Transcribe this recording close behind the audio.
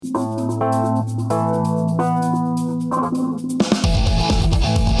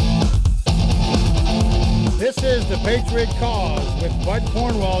This is the Patriot Cause with Bud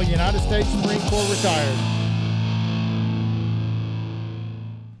Cornwell, United States Marine Corps retired.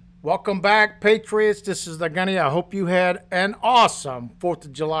 Welcome back, Patriots. This is the Gunny. I hope you had an awesome 4th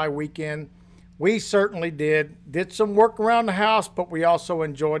of July weekend. We certainly did. Did some work around the house, but we also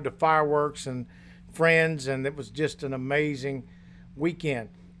enjoyed the fireworks and friends, and it was just an amazing weekend.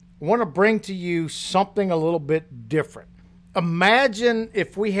 I want to bring to you something a little bit different. Imagine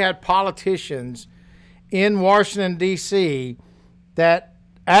if we had politicians in Washington, D.C. that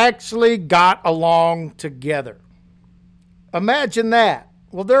actually got along together. Imagine that.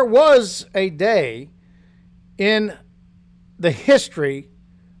 Well, there was a day in the history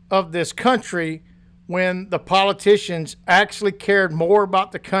of this country when the politicians actually cared more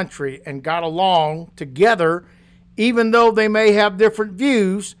about the country and got along together, even though they may have different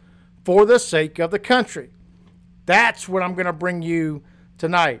views, for the sake of the country. That's what I'm going to bring you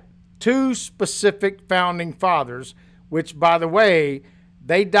tonight. Two specific founding fathers, which, by the way,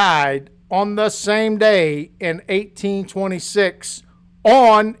 they died on the same day in 1826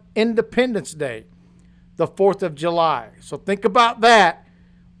 on Independence Day, the 4th of July. So think about that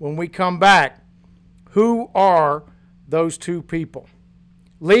when we come back. Who are those two people?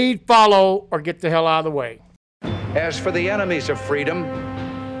 Lead, follow, or get the hell out of the way. As for the enemies of freedom,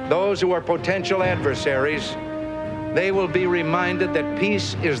 those who are potential adversaries, they will be reminded that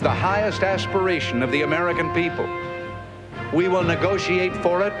peace is the highest aspiration of the American people. We will negotiate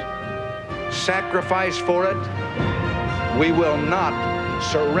for it, sacrifice for it. We will not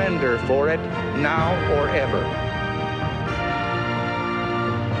surrender for it now or ever.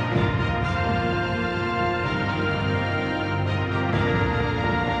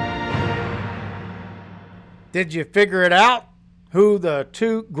 Did you figure it out? Who the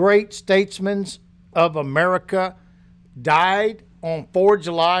two great statesmen of America died on 4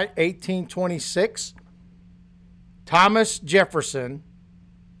 July 1826? Thomas Jefferson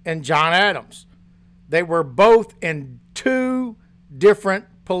and John Adams. They were both in two different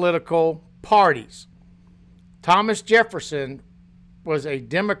political parties. Thomas Jefferson was a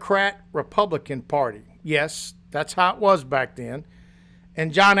Democrat-Republican party. Yes, that's how it was back then.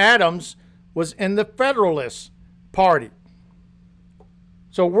 And John Adams was in the Federalist Party.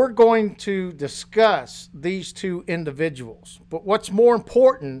 So we're going to discuss these two individuals. But what's more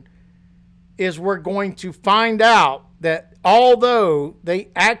important is we're going to find out that although they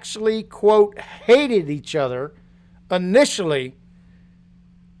actually, quote, hated each other initially,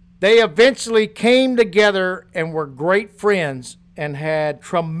 they eventually came together and were great friends and had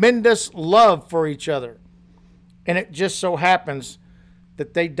tremendous love for each other. And it just so happens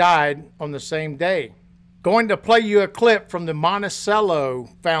that they died on the same day. Going to play you a clip from the Monticello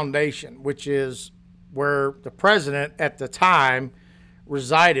Foundation, which is where the president at the time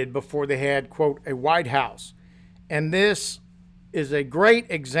resided before they had, quote, a White House. And this is a great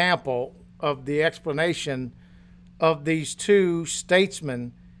example of the explanation of these two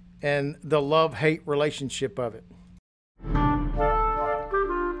statesmen and the love-hate relationship of it.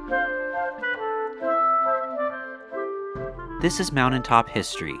 This is Mountaintop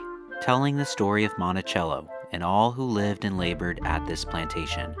History, telling the story of Monticello and all who lived and labored at this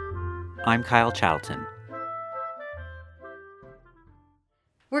plantation. I'm Kyle Charlton.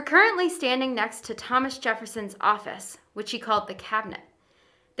 We're currently standing next to Thomas Jefferson's office, which he called the Cabinet.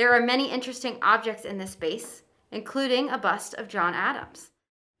 There are many interesting objects in this space, including a bust of John Adams.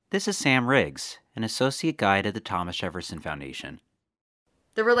 This is Sam Riggs, an associate guide at the Thomas Jefferson Foundation.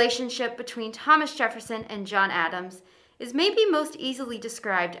 The relationship between Thomas Jefferson and John Adams is maybe most easily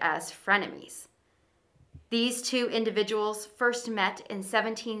described as frenemies. These two individuals first met in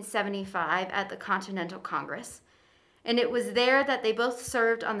 1775 at the Continental Congress, and it was there that they both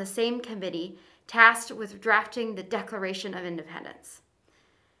served on the same committee tasked with drafting the Declaration of Independence.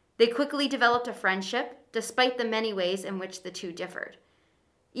 They quickly developed a friendship, despite the many ways in which the two differed.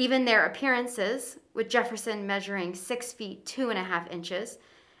 Even their appearances, with Jefferson measuring 6 feet 2.5 inches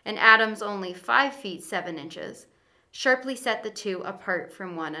and Adams only 5 feet 7 inches, sharply set the two apart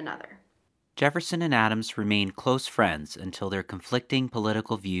from one another. Jefferson and Adams remained close friends until their conflicting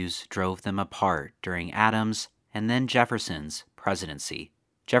political views drove them apart during Adams' and then Jefferson's presidency.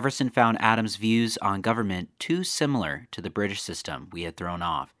 Jefferson found Adams' views on government too similar to the British system we had thrown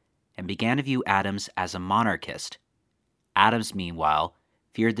off, and began to view Adams as a monarchist. Adams, meanwhile,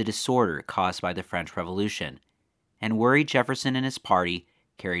 feared the disorder caused by the French Revolution, and worried Jefferson and his party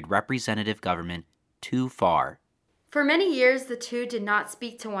carried representative government too far. For many years, the two did not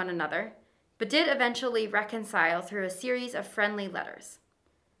speak to one another, but did eventually reconcile through a series of friendly letters.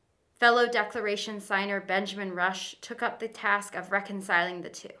 Fellow Declaration signer Benjamin Rush took up the task of reconciling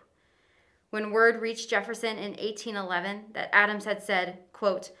the two. When word reached Jefferson in 1811 that Adams had said,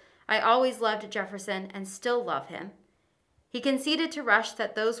 quote, "I always loved Jefferson and still love him," he conceded to Rush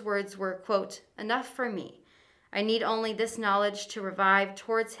that those words were, quote, "enough for me. I need only this knowledge to revive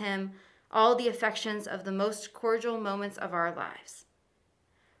towards him all the affections of the most cordial moments of our lives."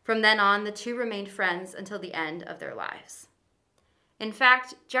 From then on, the two remained friends until the end of their lives. In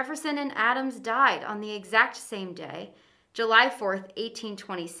fact, Jefferson and Adams died on the exact same day, July 4th,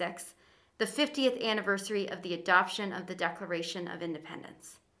 1826, the 50th anniversary of the adoption of the Declaration of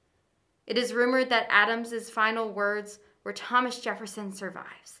Independence. It is rumored that Adams's final words were, "Thomas Jefferson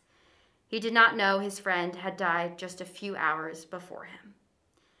survives." He did not know his friend had died just a few hours before him.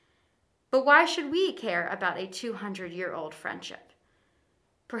 But why should we care about a 200-year-old friendship?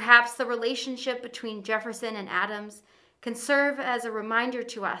 Perhaps the relationship between Jefferson and Adams can serve as a reminder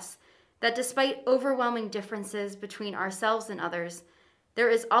to us that despite overwhelming differences between ourselves and others, there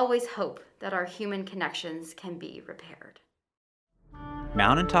is always hope that our human connections can be repaired.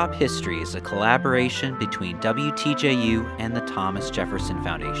 Mountaintop History is a collaboration between WTJU and the Thomas Jefferson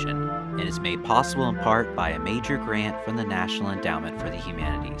Foundation and is made possible in part by a major grant from the National Endowment for the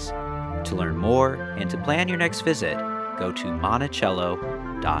Humanities. To learn more and to plan your next visit, go to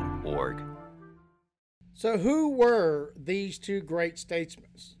monticello.org. So who were these two great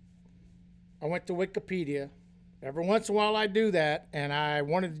statesmen? I went to Wikipedia. Every once in a while I do that, and I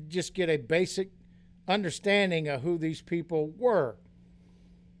wanted to just get a basic understanding of who these people were.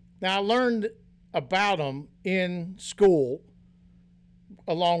 Now, I learned about them in school,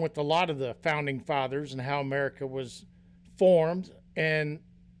 along with a lot of the founding fathers and how America was formed, and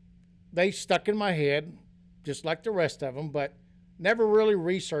they stuck in my head, just like the rest of them, but never really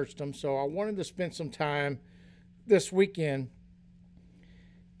researched them, so I wanted to spend some time this weekend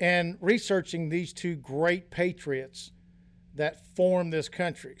and researching these two great patriots that formed this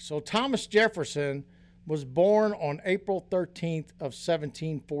country. So Thomas Jefferson was born on April 13th of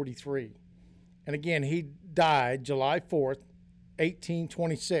 1743. And again, he died July 4th,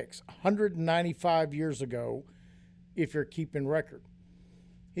 1826, 195 years ago, if you're keeping record.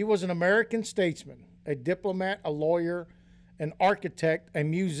 He was an American statesman, a diplomat, a lawyer, an architect, a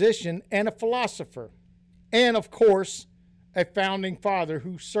musician, and a philosopher. And, of course, a founding father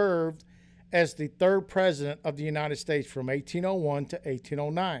who served as the third president of the United States from 1801 to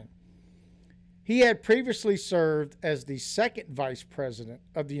 1809. He had previously served as the second vice president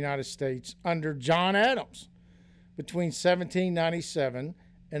of the United States under John Adams between 1797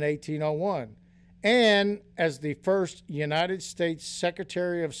 and 1801, and as the first United States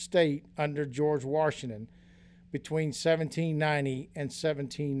Secretary of State under George Washington between 1790 and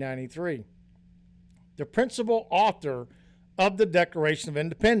 1793. The principal author of the Declaration of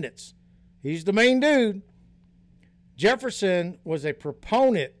Independence. He's the main dude. Jefferson was a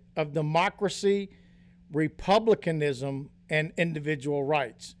proponent of democracy, republicanism, and individual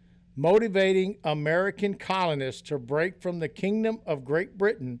rights, motivating American colonists to break from the Kingdom of Great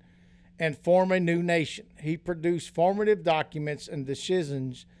Britain and form a new nation. He produced formative documents and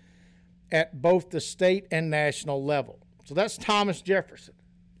decisions at both the state and national level. So that's Thomas Jefferson.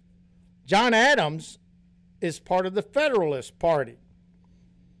 John Adams is part of the Federalist Party,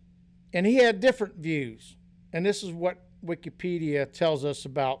 and he had different views. And this is what Wikipedia tells us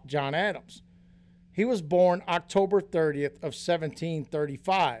about John Adams. He was born October 30th of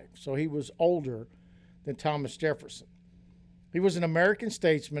 1735, so he was older than Thomas Jefferson. He was an American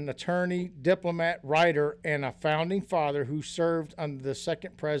statesman, attorney, diplomat, writer, and a founding father who served under the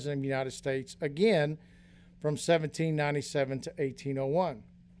second president of the United States, again from 1797 to 1801.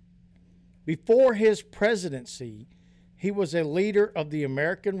 Before his presidency, he was a leader of the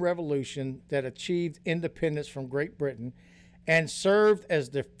American Revolution that achieved independence from Great Britain and served as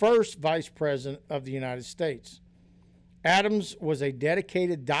the first vice president of the United States. Adams was a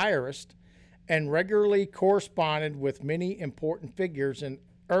dedicated diarist and regularly corresponded with many important figures in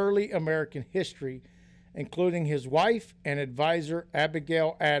early American history, including his wife and advisor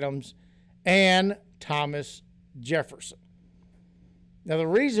Abigail Adams and Thomas Jefferson. Now, the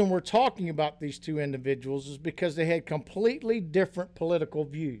reason we're talking about these two individuals is because they had completely different political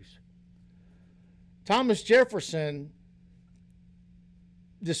views. Thomas Jefferson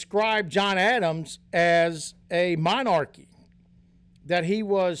described John Adams as a monarchy, that he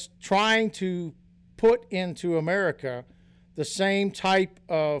was trying to put into America the same type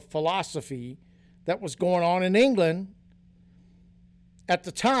of philosophy that was going on in England at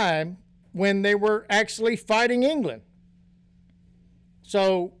the time when they were actually fighting England.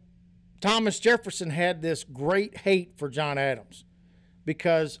 So Thomas Jefferson had this great hate for John Adams.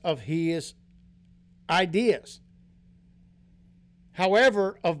 because of his ideas.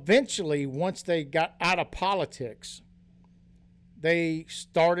 However, eventually, once they got out of politics, they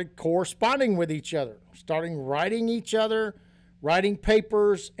started corresponding with each other, starting writing each other, writing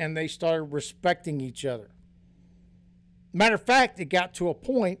papers, and they started respecting each other. Matter of fact, it got to a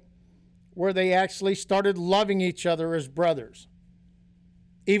point where they actually started loving each other as brothers,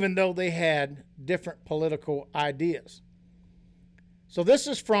 even though they had different political ideas. So this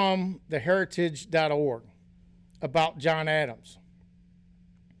is from theheritage.org about John Adams.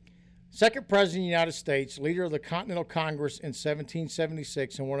 Second President of the United States, leader of the Continental Congress in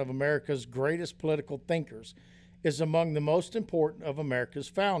 1776, and one of America's greatest political thinkers, is among the most important of America's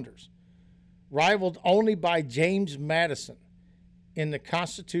founders, rivaled only by James Madison in the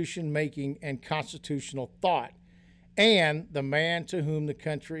constitution-making and constitutional thought, and the man to whom the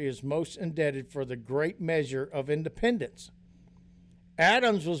country is most indebted for the great measure of independence.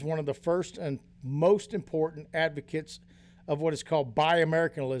 Adams was one of the first and most important advocates of what is called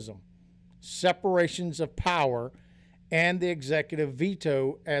bi-Americanism, separations of power, and the executive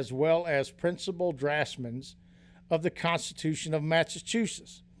veto, as well as principal draftsman of the Constitution of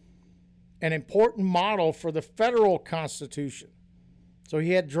Massachusetts, an important model for the federal Constitution. So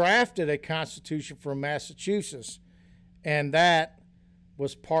he had drafted a Constitution for Massachusetts, and that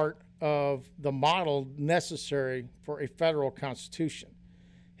was part of the model necessary for a federal Constitution.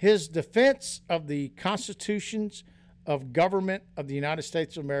 His defense of the constitutions of government of the United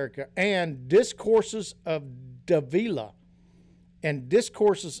States of America and Discourses of Davila. And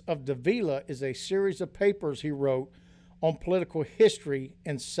Discourses of Davila is a series of papers he wrote on political history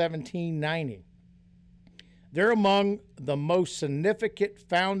in 1790. They're among the most significant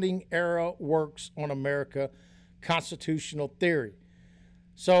founding era works on America constitutional theory.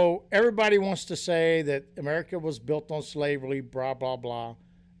 So everybody wants to say that America was built on slavery, blah, blah, blah.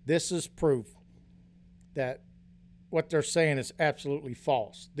 This is proof that what they're saying is absolutely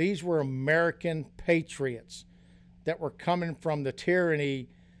false. These were American patriots that were coming from the tyranny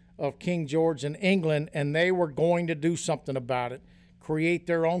of King George in England, and they were going to do something about it, create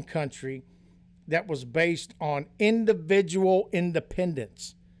their own country that was based on individual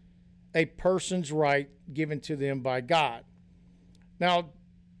independence, a person's right given to them by God. Now,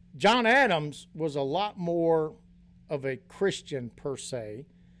 John Adams was a lot more of a Christian per se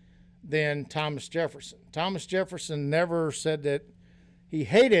than Thomas Jefferson. Thomas Jefferson never said that he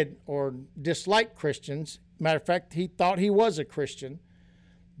hated or disliked Christians. Matter of fact, he thought he was a Christian,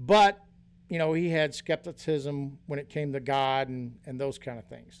 but he had skepticism when it came to God and those kind of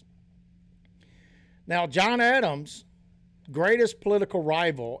things. Now, John Adams' greatest political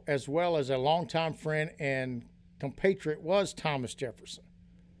rival, as well as a longtime friend and compatriot, was Thomas Jefferson.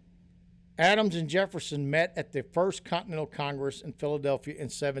 Adams and Jefferson met at the First Continental Congress in Philadelphia in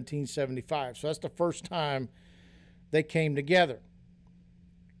 1775. So that's the first time they came together.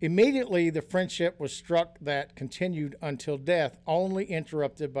 Immediately, the friendship was struck that continued until death, only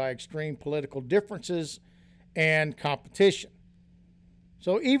interrupted by extreme political differences and competition.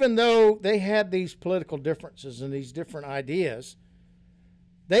 So even though they had these political differences and these different ideas,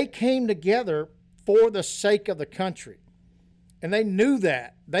 they came together for the sake of the country. And they knew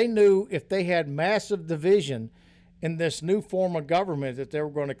that. They knew if they had massive division in this new form of government that they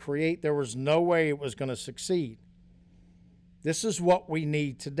were going to create, there was no way it was going to succeed. This is what we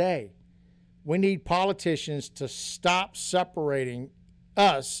need today. We need politicians to stop separating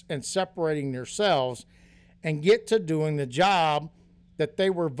us and separating themselves and get to doing the job that they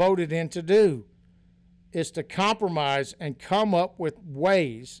were voted in to do, is to compromise and come up with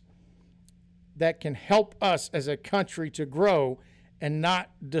ways that can help us as a country to grow and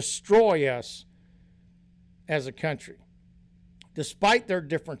not destroy us as a country. Despite their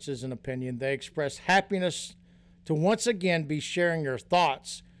differences in opinion, they expressed happiness to once again be sharing their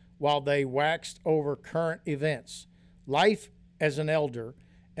thoughts while they waxed over current events, life as an elder,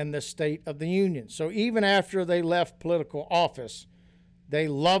 and the state of the Union. So even after they left political office, they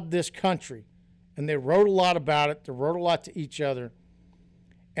loved this country, and they wrote a lot about it. They wrote a lot to each other.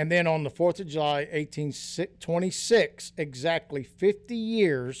 And then on the 4th of July, 1826, exactly 50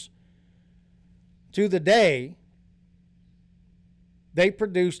 years to the day, they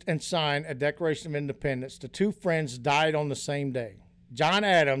produced and signed a Declaration of Independence. The two friends died on the same day. John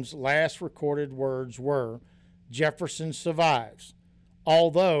Adams' last recorded words were, "Jefferson survives,"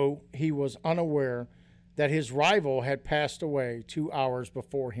 although he was unaware that his rival had passed away 2 hours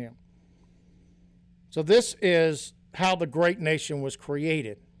before him. So this is how the great nation was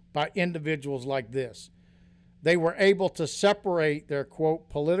created, by individuals like this. They were able to separate their, quote,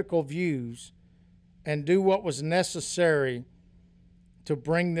 political views and do what was necessary to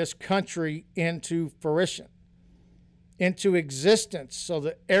bring this country into fruition, into existence, so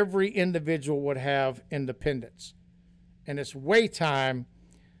that every individual would have independence. And it's way time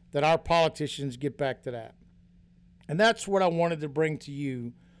that our politicians get back to that. And that's what I wanted to bring to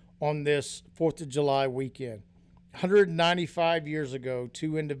you on this 4th of July weekend. 195 years ago,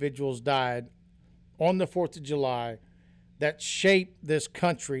 2 individuals died on the 4th of July that shaped this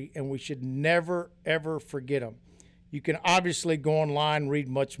country, and we should never, ever forget them. You can obviously go online, read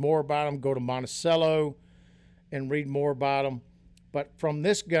much more about them, go to Monticello and read more about them. But from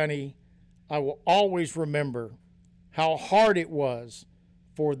this gunny, I will always remember how hard it was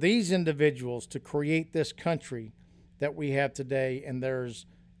for these individuals to create this country that we have today, and there's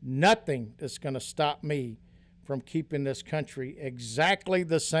nothing that's going to stop me from keeping this country exactly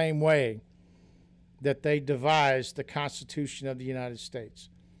the same way that they devised the Constitution of the United States.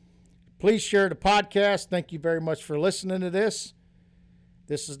 Please share the podcast. Thank you very much for listening to this.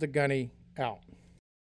 This is the Gunny out.